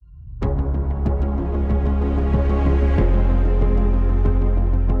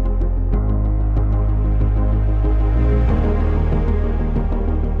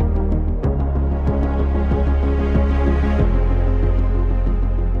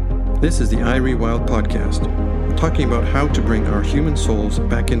This is the iRewild podcast, talking about how to bring our human souls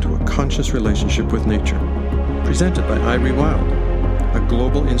back into a conscious relationship with nature. Presented by iRewild, a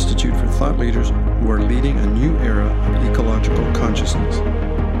global institute for thought leaders who are leading a new era of ecological consciousness.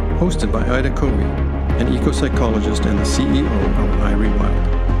 Hosted by Ida Covey, an eco-psychologist and the CEO of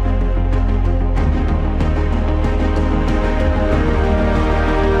iRewild.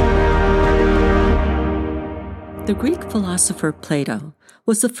 The Greek philosopher Plato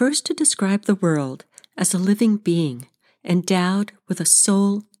was the first to describe the world as a living being endowed with a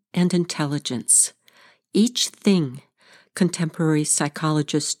soul and intelligence. Each thing, contemporary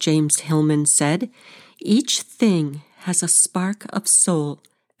psychologist James Hillman said, each thing has a spark of soul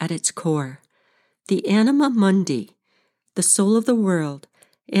at its core. The anima mundi, the soul of the world,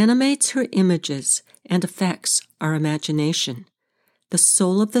 animates her images and affects our imagination. The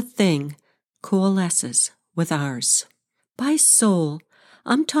soul of the thing coalesces with ours. By soul,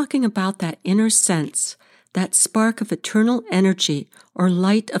 I'm talking about that inner sense, that spark of eternal energy or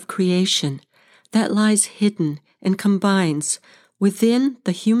light of creation that lies hidden and combines within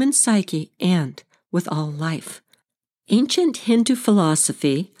the human psyche and with all life. Ancient Hindu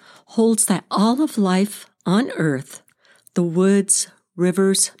philosophy holds that all of life on earth, the woods,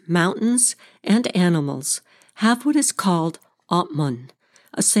 rivers, mountains, and animals, have what is called Atman,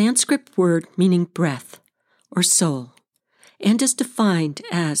 a Sanskrit word meaning breath or soul, and is defined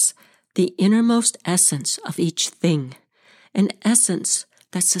as the innermost essence of each thing, an essence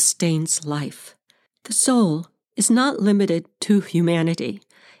that sustains life. The soul is not limited to humanity.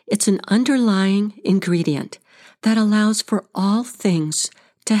 It's an underlying ingredient that allows for all things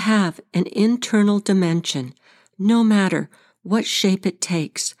to have an internal dimension, no matter what shape it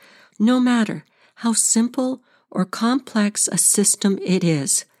takes, no matter how simple or complex a system it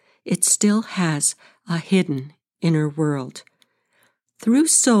is, it still has a hidden inner world. Through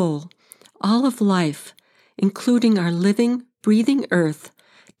soul, all of life, including our living, breathing earth,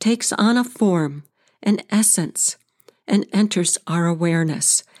 takes on a form, an essence, and enters our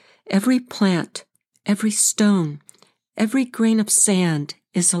awareness. Every plant, every stone, every grain of sand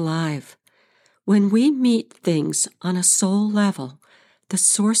is alive. When we meet things on a soul level, the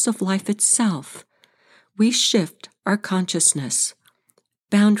source of life itself, we shift our consciousness.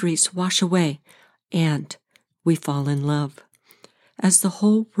 Boundaries wash away, and we fall in love. As the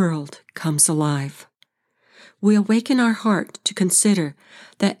whole world comes alive, we awaken our heart to consider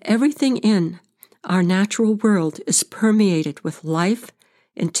that everything in our natural world is permeated with life,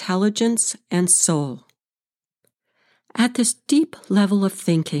 intelligence, and soul. At this deep level of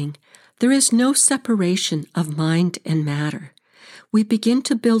thinking, there is no separation of mind and matter. We begin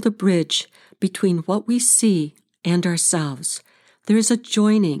to build a bridge between what we see and ourselves. There is a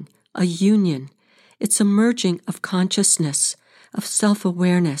joining, a union. It's a merging of consciousness, of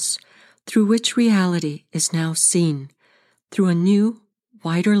self-awareness, through which reality is now seen, through a new,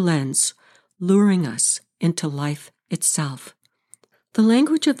 wider lens, luring us into life itself. The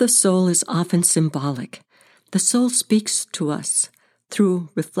language of the soul is often symbolic. The soul speaks to us through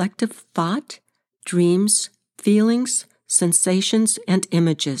reflective thought, dreams, feelings, sensations, and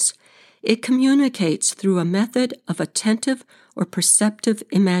images. It communicates through a method of attentive or perceptive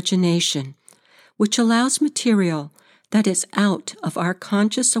imagination, which allows material that is out of our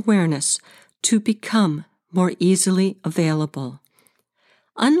conscious awareness to become more easily available.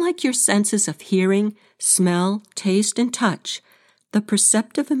 Unlike your senses of hearing, smell, taste, and touch, the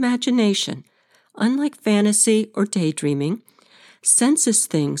perceptive imagination, unlike fantasy or daydreaming, senses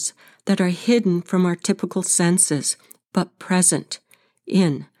things that are hidden from our typical senses, but present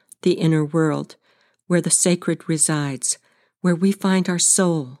in the inner world, where the sacred resides, where we find our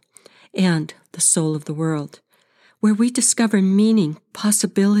soul and the soul of the world, where we discover meaning,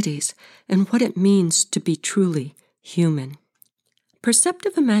 possibilities, and what it means to be truly human.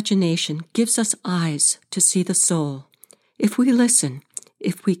 Perceptive imagination gives us eyes to see the soul. If we listen,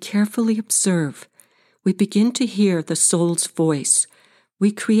 if we carefully observe, we begin to hear the soul's voice.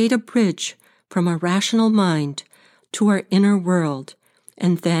 We create a bridge from our rational mind to our inner world,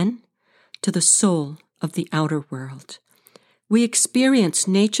 and then to the soul of the outer world. We experience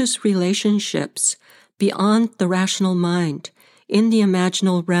nature's relationships beyond the rational mind, in the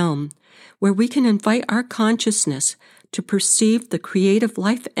imaginal realm, where we can invite our consciousness to perceive the creative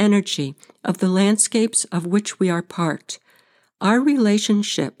life energy of the landscapes of which we are part. Our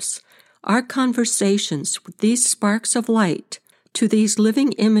relationships, our conversations with these sparks of light to these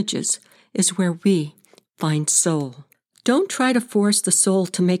living images is where we find soul. Don't try to force the soul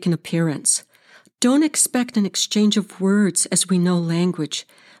to make an appearance. Don't expect an exchange of words as we know language.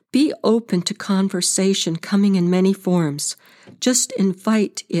 Be open to conversation coming in many forms. Just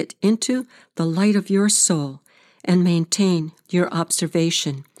invite it into the light of your soul and maintain your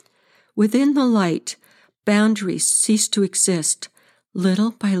observation. Within the light, boundaries cease to exist.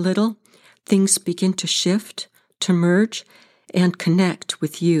 Little by little, things begin to shift, to merge, and connect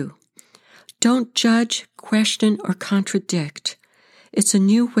with you. Don't judge, question, or contradict. It's a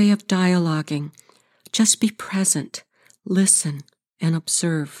new way of dialoguing. Just be present, listen, and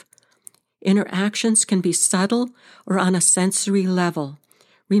observe. Interactions can be subtle or on a sensory level.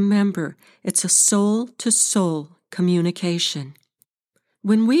 Remember, it's a soul-to-soul communication.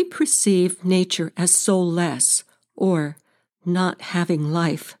 When we perceive nature as soulless, or not having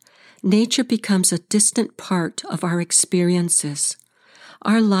life, nature becomes a distant part of our experiences.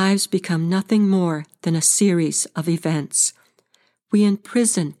 Our lives become nothing more than a series of events. We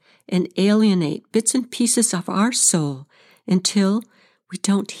imprison and alienate bits and pieces of our soul until we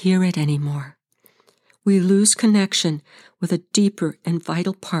don't hear it anymore. We lose connection with a deeper and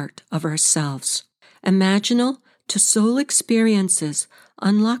vital part of ourselves. Imaginal to soul experiences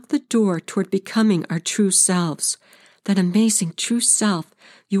unlock the door toward becoming our true selves, that amazing true self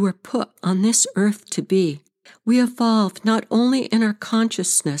you were put on this earth to be. We evolve not only in our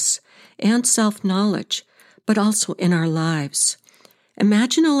consciousness and self-knowledge, but also in our lives.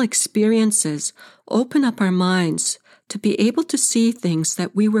 Imaginal experiences open up our minds to be able to see things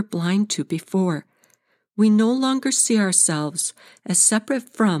that we were blind to before. We no longer see ourselves as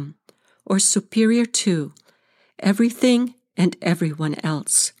separate from or superior to everything and everyone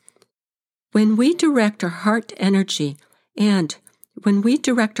else. When we direct our heart energy and when we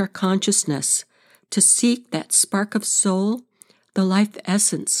direct our consciousness to seek that spark of soul, the life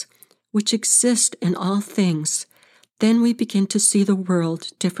essence, which exists in all things, then we begin to see the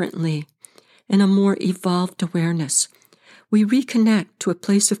world differently, in a more evolved awareness. We reconnect to a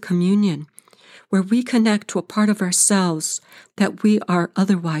place of communion, where we connect to a part of ourselves that we are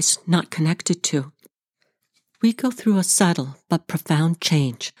otherwise not connected to. We go through a subtle but profound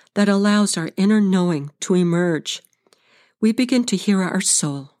change that allows our inner knowing to emerge. We begin to hear our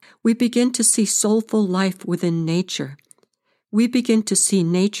soul. We begin to see soulful life within nature. We begin to see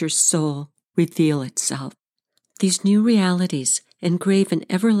nature's soul reveal itself. These new realities engrave an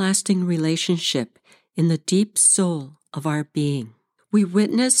everlasting relationship in the deep soul of our being. We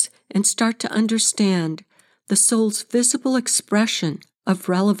witness and start to understand the soul's visible expression of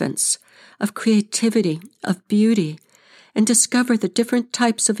relevance, of creativity, of beauty, and discover the different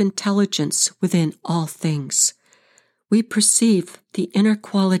types of intelligence within all things. We perceive the inner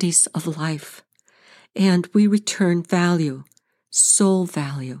qualities of life, and we return value, soul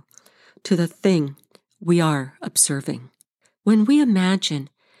value, to the thing we are observing. When we imagine,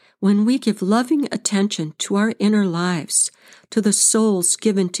 when we give loving attention to our inner lives, to the souls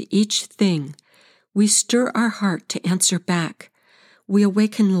given to each thing, we stir our heart to answer back. We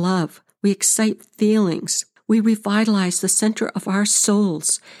awaken love. We excite feelings. We revitalize the center of our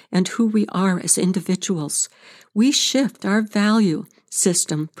souls and who we are as individuals. We shift our value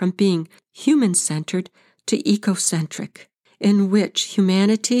system from being human-centered to ecocentric, in which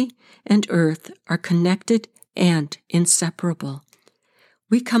humanity and earth are connected and inseparable.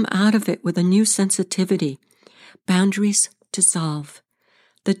 We come out of it with a new sensitivity. Boundaries dissolve.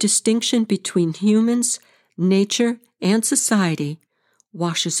 The distinction between humans, nature, and society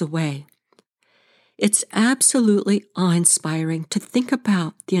washes away. It's absolutely awe-inspiring to think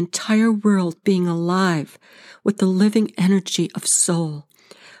about the entire world being alive with the living energy of soul,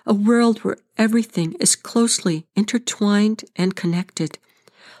 a world where everything is closely intertwined and connected,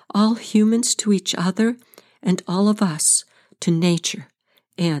 all humans to each other and all of us to nature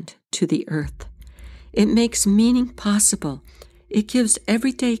and to the earth. It makes meaning possible. It gives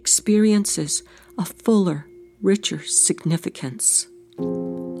everyday experiences a fuller, richer significance.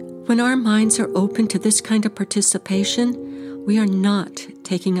 When our minds are open to this kind of participation, we are not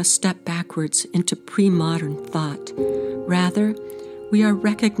taking a step backwards into pre-modern thought. Rather, we are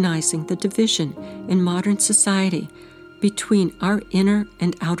recognizing the division in modern society between our inner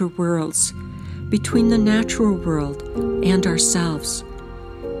and outer worlds, between the natural world and ourselves.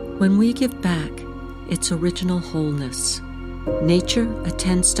 When we give back its original wholeness, nature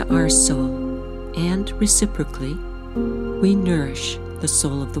attends to our soul, and reciprocally, we nourish the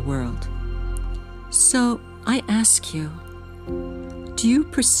soul of the world. So I ask you, do you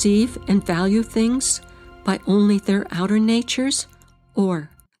perceive and value things by only their outer natures,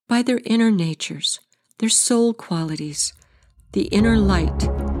 or by their inner natures, their soul qualities, the inner light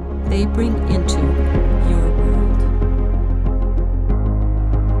they bring into your world?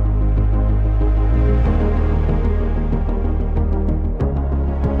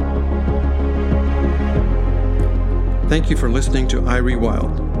 Thank you for listening to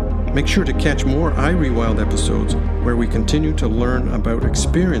iRewild. Make sure to catch more iRewild episodes where we continue to learn about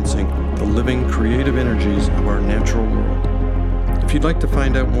experiencing the living creative energies of our natural world. If you'd like to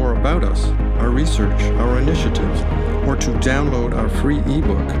find out more about us, our research, our initiatives, or to download our free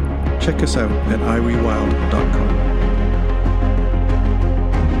ebook, check us out at iRewild.com.